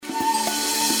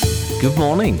Good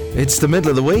morning. It's the middle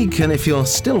of the week, and if you're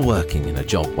still working in a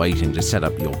job waiting to set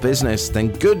up your business, then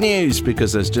good news,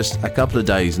 because there's just a couple of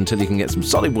days until you can get some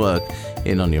solid work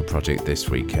in on your project this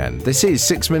weekend. This is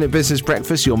 6 Minute Business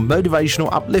Breakfast, your motivational,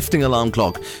 uplifting alarm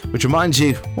clock, which reminds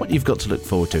you what you've got to look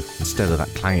forward to instead of that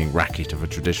clanging racket of a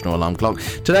traditional alarm clock.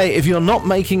 Today, if you're not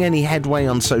making any headway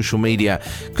on social media,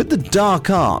 could the dark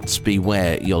arts be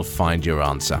where you'll find your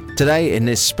answer? Today, in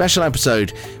this special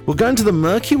episode, we'll go into the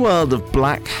murky world of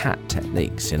black hat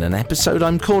techniques in an episode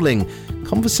I'm calling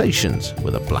Conversations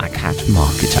with a Black Hat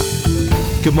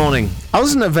Marketer. Good morning. I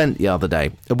was at an event the other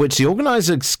day at which the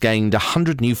organisers gained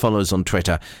 100 new followers on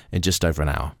Twitter in just over an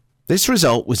hour. This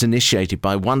result was initiated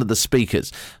by one of the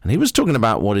speakers, and he was talking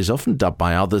about what is often dubbed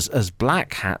by others as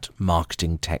black hat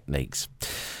marketing techniques.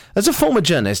 As a former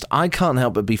journalist, I can't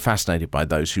help but be fascinated by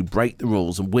those who break the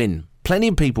rules and win. Plenty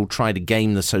of people try to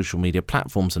game the social media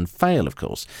platforms and fail, of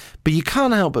course, but you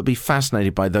can't help but be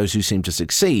fascinated by those who seem to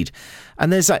succeed.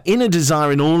 And there's that inner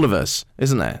desire in all of us,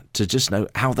 isn't there, to just know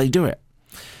how they do it.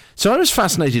 So I was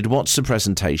fascinated to watch the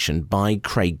presentation by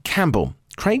Craig Campbell.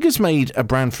 Craig has made a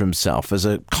brand for himself as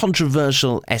a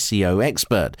controversial SEO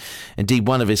expert. Indeed,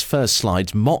 one of his first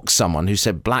slides mocked someone who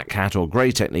said black hat or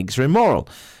grey techniques are immoral.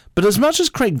 But as much as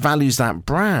Craig values that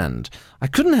brand, I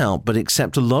couldn't help but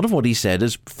accept a lot of what he said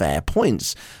as fair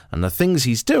points, and the things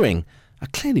he's doing are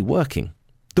clearly working.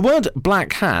 The word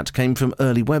black hat came from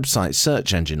early website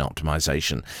search engine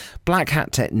optimization. Black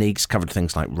hat techniques covered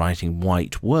things like writing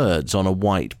white words on a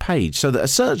white page so that a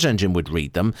search engine would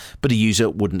read them, but a user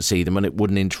wouldn't see them and it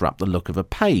wouldn't interrupt the look of a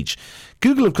page.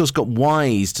 Google, of course, got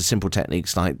wise to simple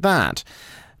techniques like that.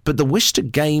 But the wish to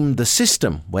game the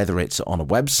system, whether it's on a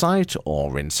website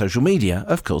or in social media,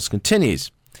 of course,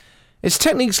 continues. It's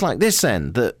techniques like this,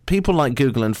 then, that people like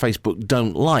Google and Facebook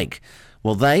don't like.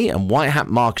 Well, they and white hat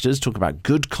marketers talk about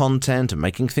good content and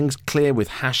making things clear with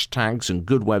hashtags and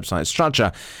good website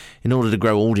structure in order to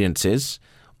grow audiences,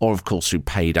 or, of course, through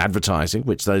paid advertising,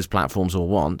 which those platforms all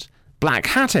want. Black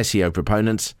hat SEO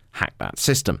proponents hack that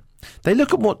system. They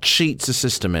look at what cheats the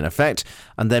system, in effect,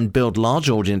 and then build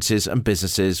large audiences and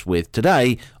businesses with,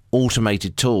 today,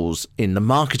 automated tools in the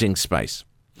marketing space.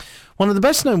 One of the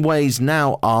best known ways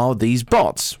now are these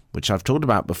bots, which I've talked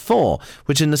about before,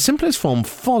 which in the simplest form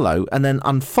follow and then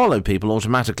unfollow people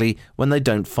automatically when they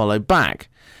don't follow back.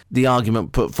 The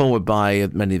argument put forward by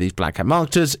many of these black hat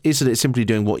marketers is that it's simply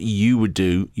doing what you would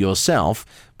do yourself,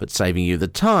 but saving you the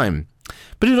time.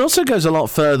 But it also goes a lot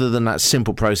further than that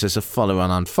simple process of follow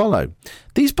and unfollow.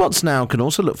 These bots now can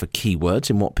also look for keywords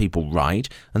in what people write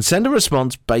and send a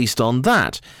response based on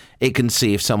that. It can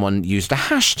see if someone used a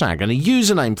hashtag and a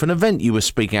username for an event you were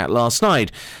speaking at last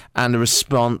night, and the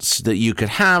response that you could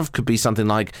have could be something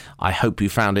like, I hope you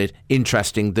found it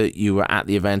interesting that you were at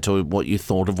the event, or what you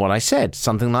thought of what I said,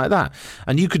 something like that.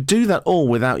 And you could do that all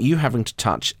without you having to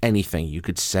touch anything. You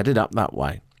could set it up that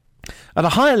way. At a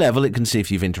higher level, it can see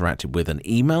if you've interacted with an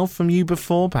email from you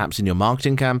before, perhaps in your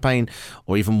marketing campaign,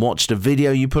 or even watched a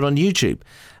video you put on YouTube.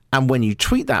 And when you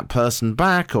tweet that person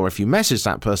back, or if you message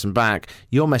that person back,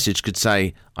 your message could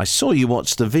say, I saw you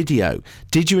watch the video.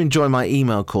 Did you enjoy my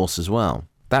email course as well?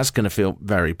 That's going to feel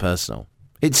very personal.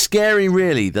 It's scary,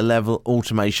 really, the level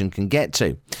automation can get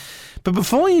to. But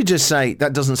before you just say,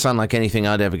 that doesn't sound like anything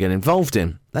I'd ever get involved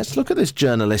in, let's look at this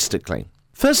journalistically.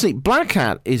 Firstly, black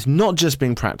hat is not just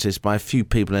being practiced by a few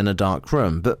people in a dark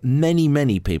room, but many,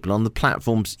 many people on the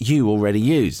platforms you already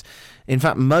use. In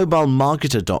fact,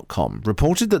 mobilemarketer.com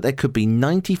reported that there could be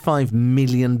 95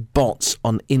 million bots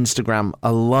on Instagram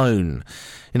alone.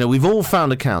 You know, we've all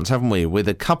found accounts, haven't we, with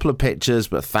a couple of pictures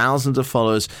but thousands of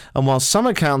followers, and while some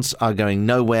accounts are going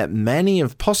nowhere, many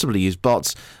have possibly used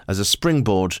bots as a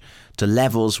springboard to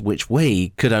levels which we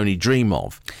could only dream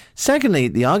of. Secondly,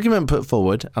 the argument put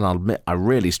forward, and I'll admit I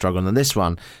really struggle on this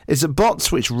one, is that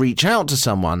bots which reach out to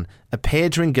someone, appear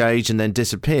to engage and then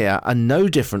disappear are no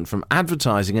different from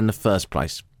advertising in the first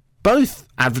place. Both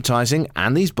advertising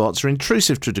and these bots are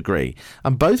intrusive to a degree,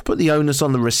 and both put the onus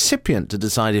on the recipient to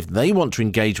decide if they want to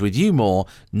engage with you more,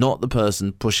 not the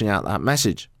person pushing out that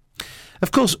message.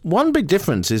 Of course, one big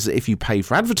difference is that if you pay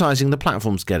for advertising, the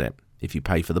platforms get it. If you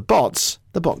pay for the bots,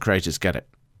 the bot creators get it.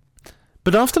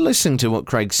 But after listening to what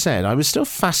Craig said, I was still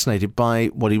fascinated by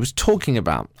what he was talking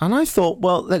about, and I thought,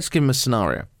 well, let's give him a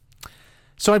scenario.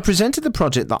 So I presented the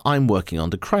project that I'm working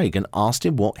on to Craig and asked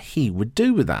him what he would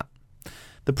do with that.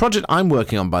 The project I'm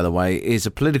working on, by the way, is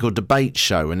a political debate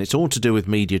show, and it's all to do with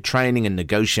media training and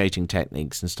negotiating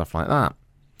techniques and stuff like that.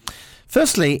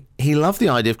 Firstly, he loved the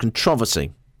idea of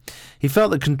controversy. He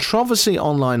felt that controversy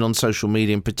online on social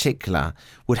media in particular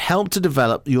would help to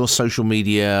develop your social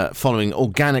media following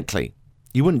organically.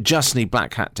 You wouldn't just need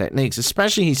black hat techniques,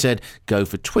 especially, he said, go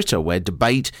for Twitter, where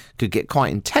debate could get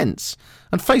quite intense.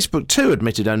 And Facebook too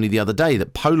admitted only the other day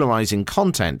that polarizing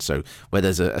content, so where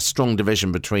there's a strong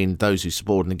division between those who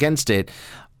support and against it,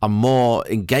 are more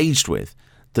engaged with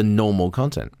than normal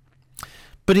content.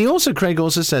 But Craig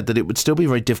also said that it would still be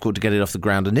very difficult to get it off the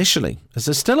ground initially, as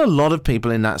there's still a lot of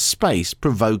people in that space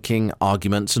provoking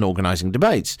arguments and organising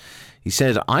debates. He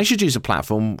said, I should use a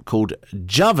platform called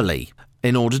Javelli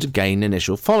in order to gain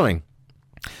initial following.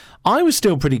 I was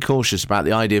still pretty cautious about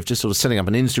the idea of just sort of setting up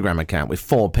an Instagram account with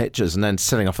 4 pictures and then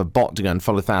setting off a bot to go and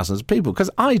follow thousands of people, because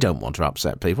I don't want to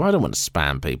upset people. I don't want to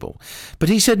spam people. But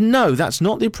he said, no, that's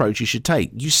not the approach you should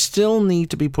take. You still need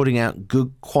to be putting out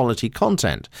good quality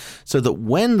content so that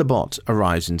when the bot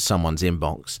arrives in someone's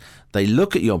inbox, they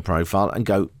look at your profile and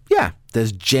go, yeah,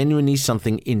 there's genuinely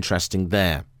something interesting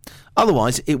there.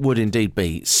 Otherwise, it would indeed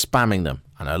be spamming them.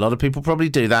 I know a lot of people probably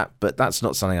do that, but that's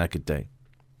not something I could do.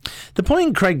 The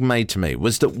point Craig made to me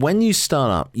was that when you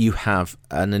start up, you have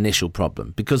an initial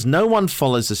problem because no one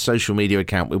follows a social media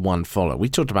account with 1 follower. We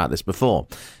talked about this before.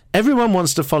 Everyone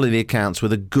wants to follow the accounts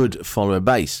with a good follower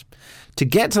base. To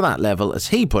get to that level, as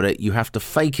he put it, you have to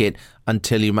fake it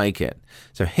until you make it.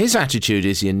 So his attitude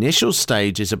is the initial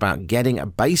stage is about getting a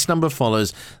base number of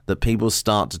followers that people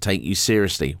start to take you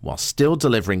seriously while still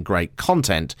delivering great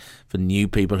content for new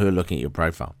people who are looking at your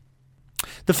profile.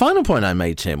 The final point I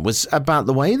made to him was about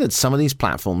the way that some of these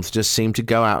platforms just seem to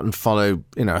go out and follow,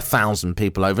 1,000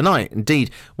 people overnight.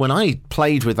 Indeed, when I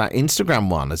played with that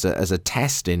Instagram one as a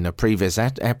test in a previous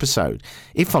episode,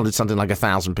 it followed something like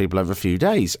 1,000 people over a few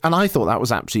days. And I thought that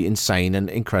was absolutely insane and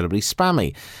incredibly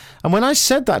spammy. And when I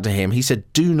said that to him, he said,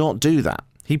 do not do that.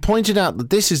 He pointed out that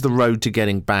this is the road to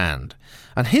getting banned.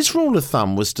 And his rule of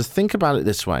thumb was to think about it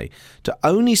this way, to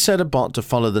only set a bot to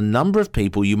follow the number of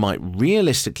people you might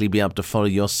realistically be able to follow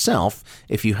yourself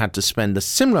if you had to spend a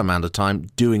similar amount of time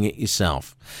doing it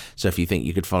yourself. So if you think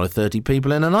you could follow 30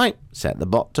 people in a night, set the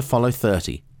bot to follow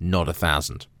 30, not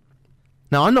 1,000.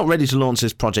 Now, I'm not ready to launch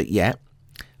this project yet,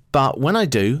 but when I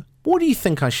do, what do you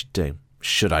think I should do?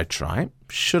 Should I try it?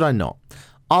 Should I not?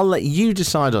 I'll let you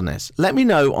decide on this. Let me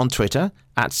know on Twitter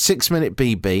at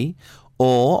 6MinuteBB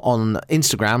or on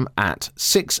Instagram at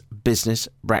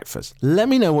 6BusinessBreakfast. Let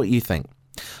me know what you think.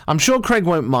 I'm sure Craig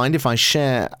won't mind if I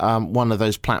share one of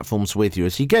those platforms with you,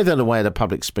 as he gave that away at a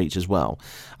public speech as well.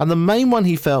 And the main one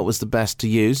he felt was the best to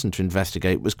use and to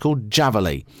investigate was called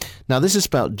Javelli. Now, this is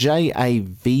spelled Javallee.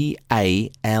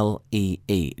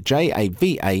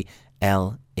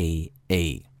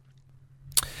 Javallee.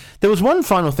 There was one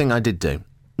final thing I did do.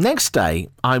 Next day,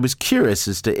 I was curious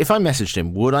as to if I messaged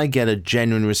him, would I get a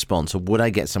genuine response or would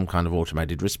I get some kind of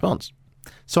automated response?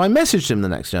 So I messaged him the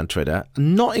next day on Twitter,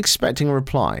 not expecting a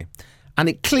reply. And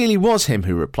it clearly was him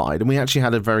who replied, and we actually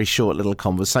had a very short little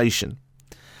conversation.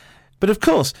 But of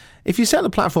course, if you set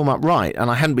the platform up right, and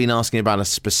I hadn't been asking about a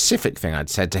specific thing I'd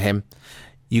said to him,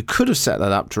 you could have set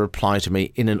that up to reply to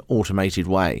me in an automated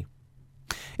way.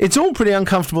 It's all pretty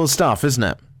uncomfortable stuff, isn't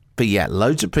it? But yet,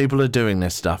 loads of people are doing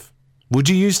this stuff. Would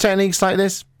you use techniques like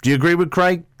this? Do you agree with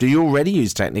Craig? Do you already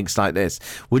use techniques like this?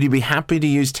 Would you be happy to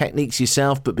use techniques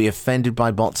yourself but be offended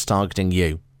by bots targeting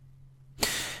you?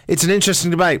 It's an interesting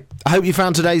debate. I hope you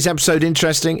found today's episode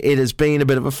interesting. It has been a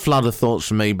bit of a flood of thoughts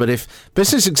for me, but if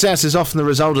business success is often the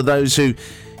result of those who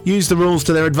use the rules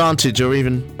to their advantage or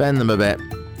even bend them a bit,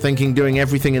 thinking doing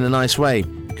everything in a nice way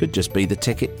could just be the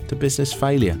ticket to business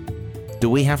failure. Do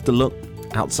we have to look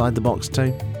outside the box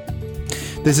too?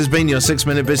 This has been your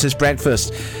 6-Minute Business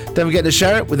Breakfast. Don't forget to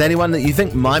share it with anyone that you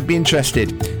think might be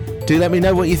interested. Do let me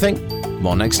know what you think.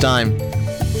 More next time.